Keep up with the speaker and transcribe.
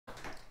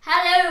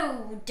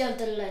go! Dun,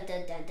 dun, dun,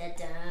 dun, dun, dun,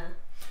 dun.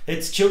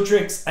 It's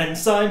Chiltrix and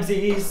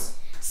Simesy's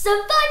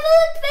Survival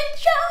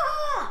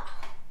adventure!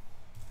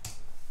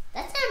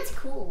 That sounds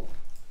cool.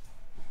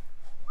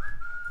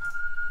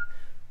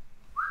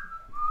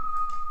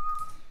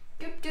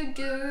 Do, do,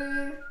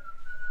 do.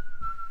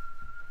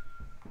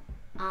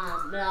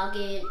 I'm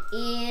logging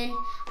in.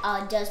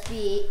 I'll just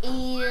be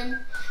in.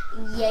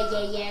 Yeah,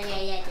 yeah, yeah, yeah,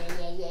 yeah,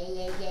 yeah, yeah,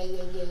 yeah, yeah, yeah,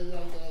 yeah,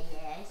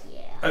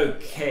 yeah, yeah.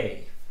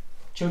 Okay.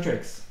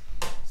 Chiltrix.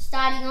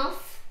 Starting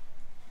off.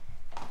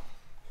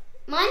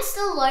 Mine's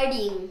still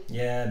loading.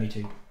 Yeah, me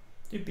too.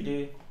 Doopy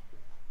doo.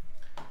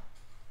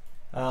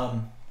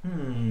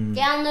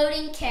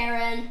 Downloading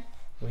Karen.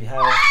 We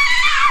have.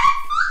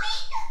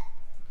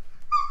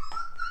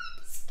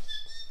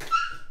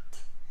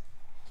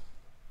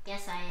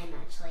 Yes, I am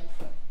actually.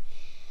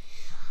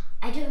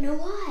 I don't know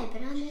why,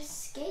 but I'm a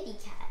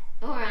scaredy cat.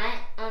 Alright,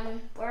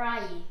 where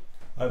are you?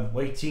 I'm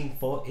waiting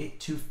for it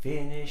to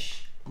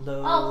finish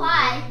loading. Oh,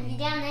 hi, you're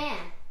down there.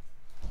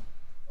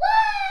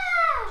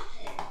 Wah!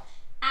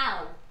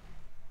 Ow.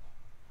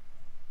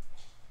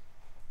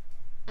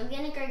 I'm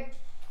gonna go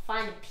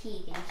find a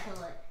pig and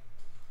kill it.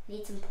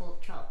 Need some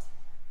pork chop.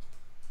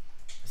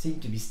 I seem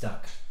to be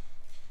stuck.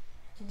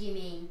 What do you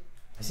mean?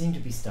 I seem to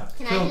be stuck.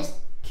 Can I just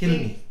kill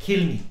me.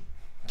 Kill me.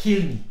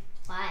 Kill me.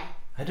 Why?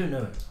 I don't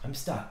know. I'm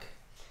stuck.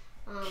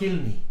 Kill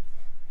me.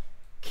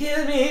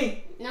 Kill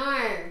me!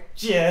 No.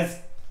 Just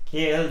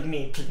kill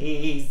me,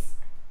 please.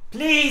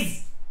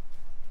 Please!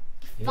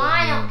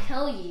 Fine, I'll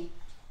kill you.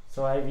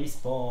 So I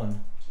respawn.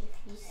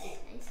 If you say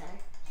so.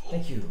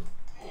 Thank you.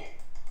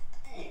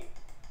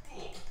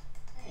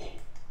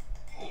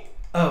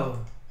 Oh,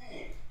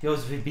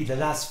 yours will be the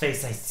last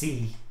face I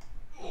see.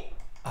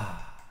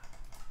 Ah,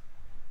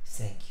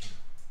 thank you.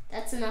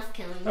 That's enough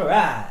killing.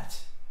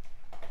 Alright.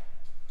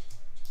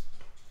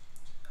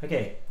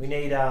 Okay, we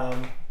need, Where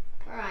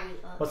are you?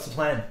 Oh. what's the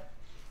plan?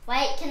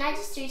 Wait, can I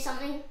just do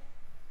something?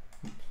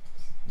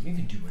 You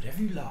can do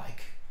whatever you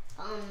like.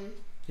 Um,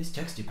 This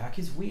texture pack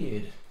is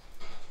weird.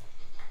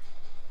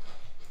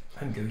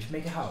 I'm going to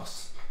make a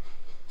house.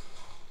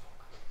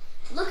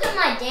 look at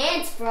my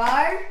dance,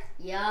 bro.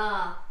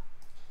 Yeah.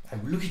 I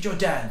will look at your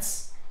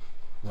dance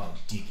while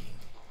digging.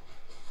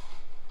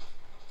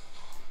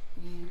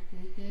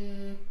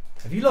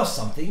 Have you lost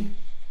something?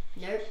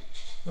 Nope.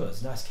 Oh,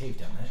 there's a nice cave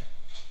down there.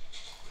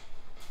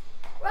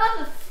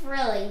 Rather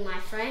thrilling, my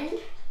friend.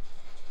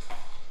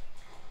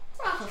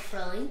 Rather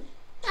thrilling.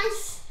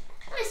 Nice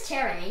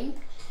terrain.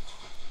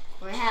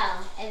 Or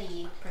however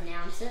you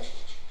pronounce it.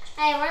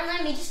 Hey, it won't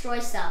let me destroy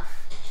stuff.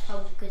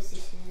 Probably because this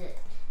is it.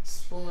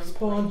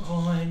 Spawn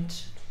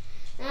point.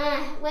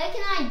 Where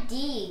can I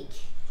dig?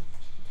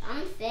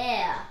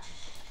 Unfair.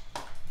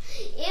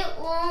 It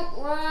won't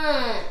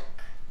work.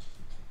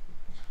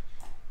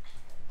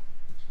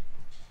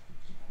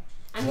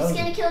 I'm just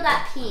gonna kill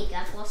that pig.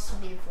 I've lost a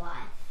bit of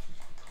life.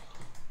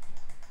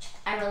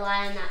 I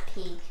rely on that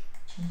pig.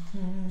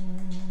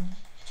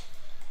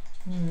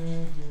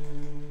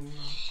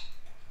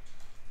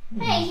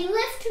 Hey, he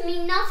left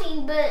me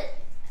nothing but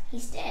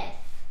he's deaf.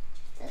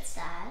 That's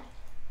sad.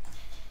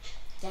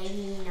 Gave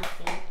me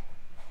nothing.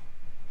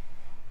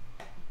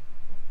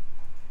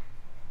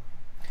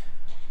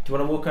 Do you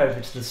want to walk over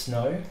to the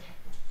snow?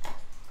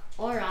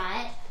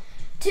 Alright.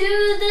 To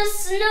the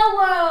snow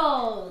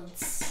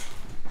worlds!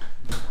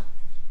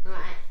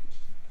 Alright.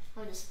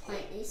 I'll just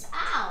plant this.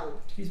 Ow!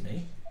 Excuse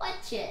me.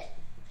 Watch it.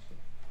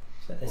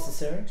 Is that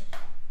necessary?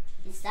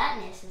 Is that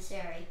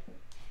necessary?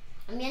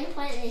 I'm gonna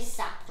plant this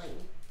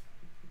sapling.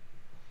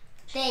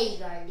 There you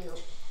go, Lil.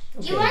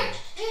 Okay. You won't?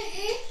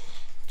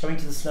 Coming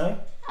to the snow?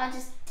 I'll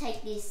just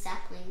take these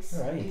saplings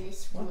Where are you? in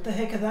this wood. What the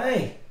heck are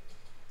they?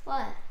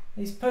 What?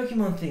 These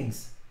Pokemon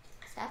things.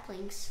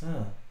 Saplings.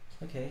 Oh,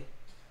 okay.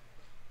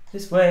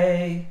 This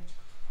way.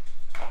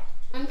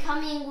 I'm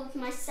coming with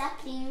my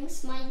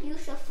saplings, my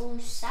beautiful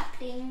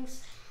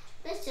saplings.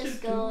 Let's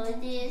just go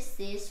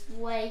this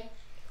way.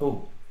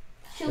 Oh.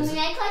 Should we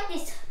make like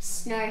this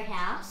snow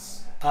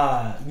house?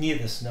 Near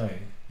the snow.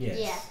 Yes.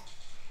 Yeah.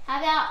 How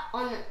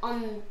about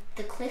on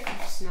the cliff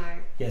of snow?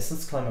 Yes,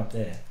 let's climb up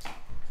there.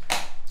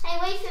 Hey,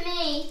 wait for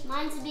me.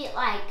 Mine's a bit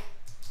like,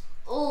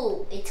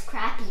 oh, it's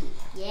crappy.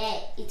 Yeah,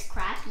 it's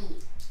crappy.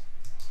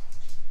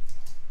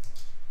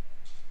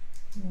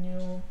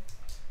 No.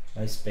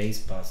 My space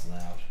bar's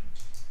loud.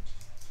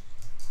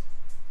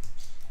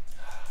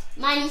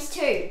 Mine is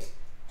too.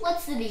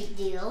 What's the big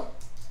deal?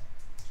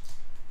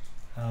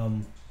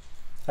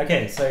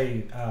 Okay, so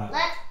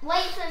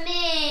Wait for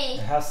me.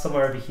 a house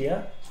somewhere over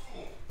here.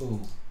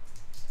 Ooh.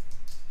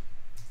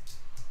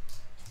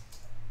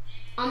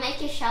 I'll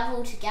make a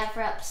shovel to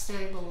gather up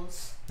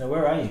snowballs. Now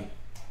where are you?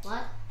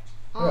 What?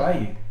 Where are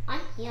you? I'm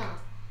here.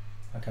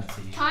 I can't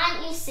see you.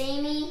 Can't you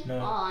see me? No.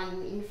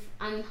 Oh,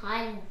 I'm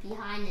hiding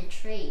behind a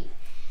tree.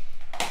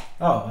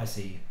 Oh, I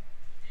see you.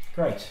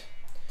 Great.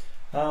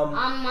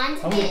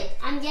 Mine's a bit.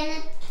 I'm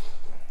gonna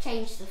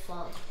change the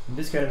fog. I'm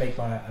just going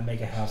to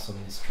make a house on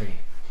this tree.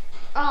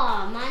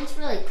 Oh, mine's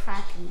really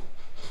crappy.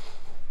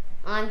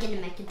 I'm gonna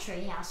make a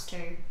tree house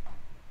too.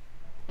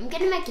 I'm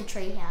gonna make a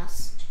tree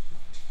house.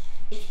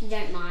 if you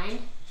don't mind.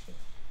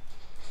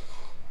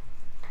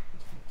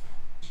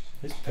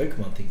 Those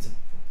Pokemon things are...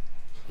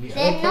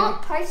 They're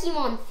not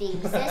Pokemon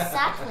things, they're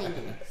saplings.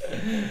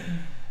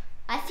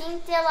 I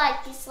think they're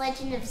like this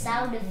Legend of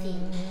Zelda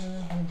thing.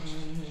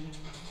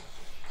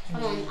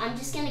 Come on, I'm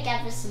just gonna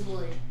gather some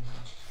wood.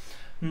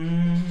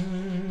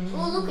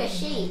 Oh, look, a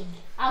sheep.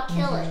 I'll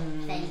kill it,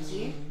 thank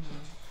you.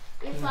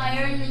 If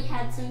I only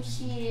had some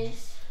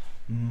shears.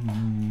 I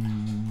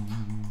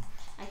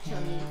kill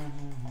you.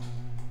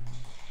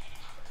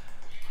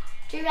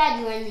 Too bad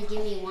you only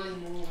give me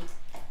one wool.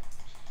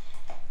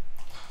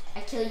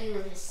 I kill you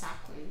with a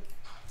sapling.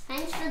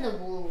 Thanks for the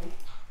wool.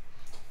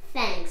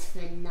 Thanks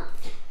for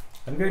nothing.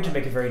 I'm going to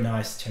make a very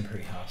nice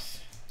temporary house.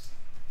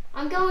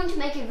 I'm going to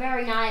make a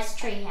very nice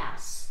tree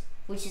house,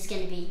 which is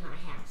going to be my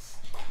house.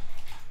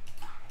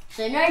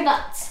 So no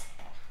buts.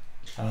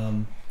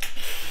 Ran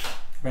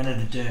out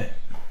of dirt.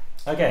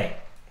 Okay.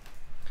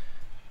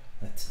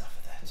 That's enough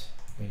of that.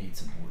 We need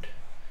some wood.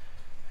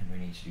 And we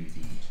need to do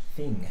the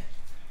thing.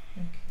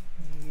 Okay.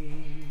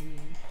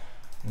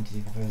 Need to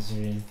do the first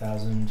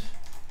 1,000.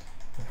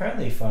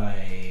 Apparently if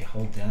I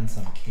hold down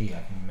some key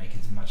I can make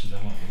as much as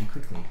I want really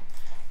quickly.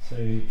 So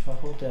if I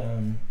hold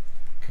down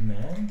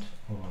Command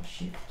or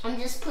Shift. I'm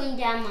just putting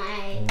down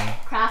my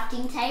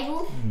crafting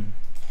table.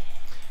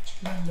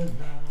 La, la, la.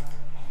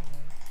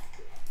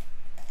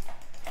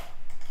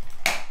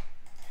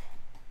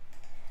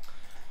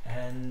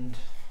 And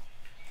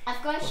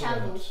I've got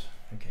shovels.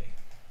 Okay.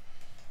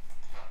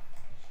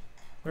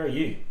 Where are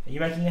you? Are you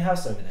making a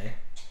house over there?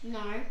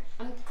 No,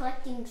 I'm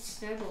collecting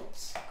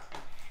snowballs.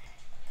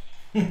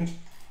 You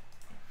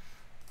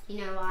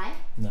know why?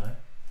 No.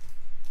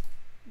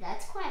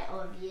 That's quite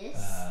obvious.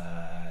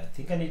 I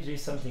think I need to do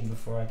something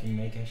before I can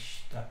make a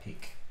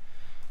pick.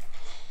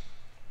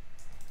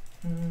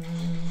 Oh,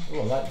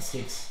 I like the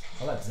sticks.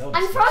 I like Zelda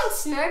I'm sticks. throwing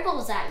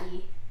snowballs at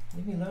you.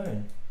 Leave me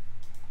alone.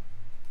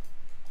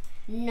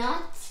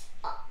 Not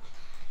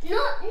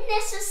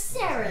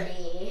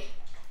necessarily.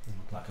 Doesn't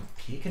look like a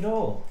pick at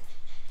all.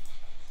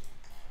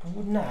 A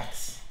wooden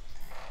axe.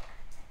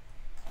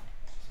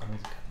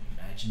 Someone's got an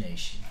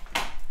imagination.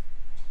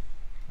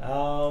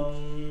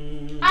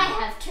 I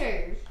have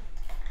two.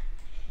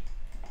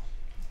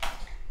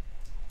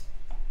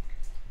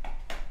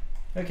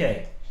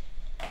 Okay.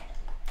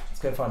 Let's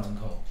go find some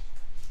coal.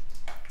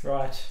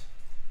 Right.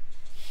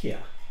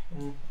 Here.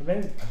 I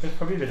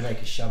probably better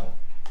make a shovel.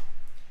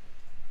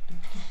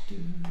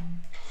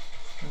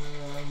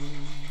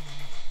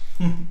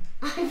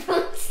 I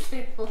brought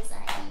snowballs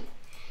at you.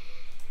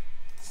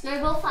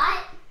 Snowball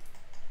fight?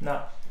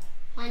 No.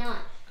 Why not?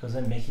 Because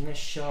I'm making a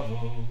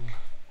shovel.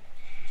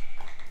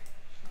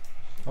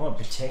 I want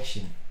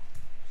protection.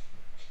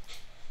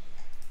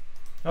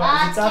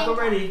 Oh, it's dark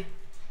already.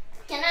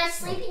 Can I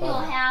sleep in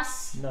your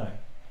house? No.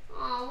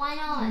 Oh, why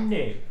not?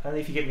 No. Only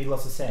if you get me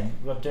lots of sand.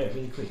 We've got dirt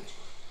really quick.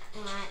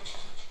 Alright.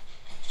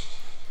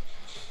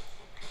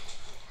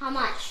 How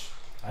much?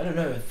 I don't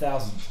know,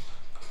 1,000.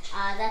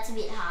 That's a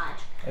bit hard.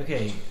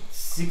 Okay,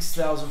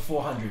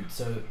 6,400.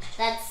 So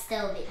that's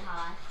still a bit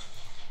hard.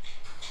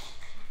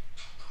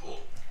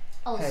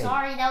 Oh, hey.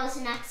 Sorry, that was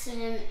an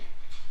accident.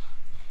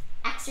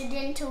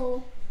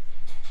 Accidental.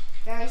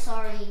 Very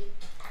sorry.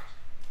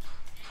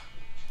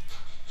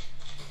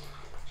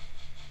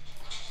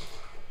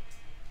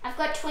 I've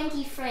got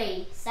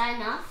 23. Is that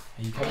enough?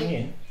 Are you coming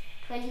in?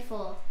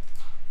 24.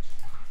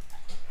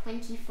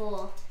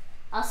 24.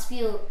 I'll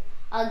spill.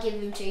 I'll give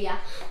them to you.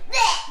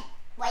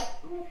 Wait.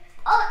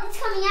 Oh, it's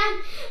coming out.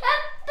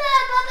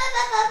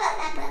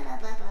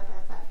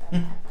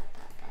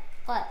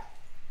 What?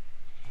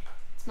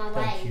 It's my way.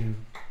 Thank you.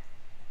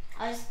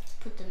 I'll just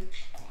put them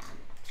down,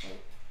 actually.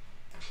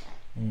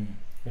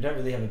 We don't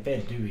really have a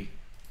bed, do we?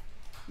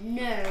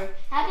 No.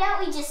 How about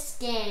we just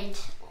stand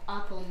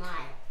up all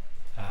night?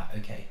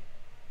 Okay.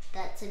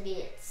 That's a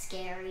bit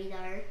scary,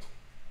 though.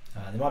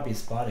 There might be a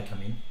spider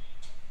coming.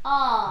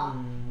 Oh,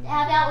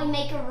 how about we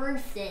make a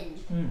roof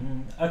then?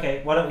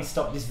 Okay, why don't we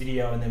stop this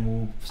video and then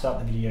we'll start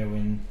the video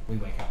when we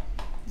wake up.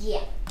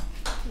 Yeah,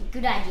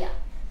 good idea.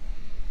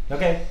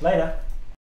 Okay, later.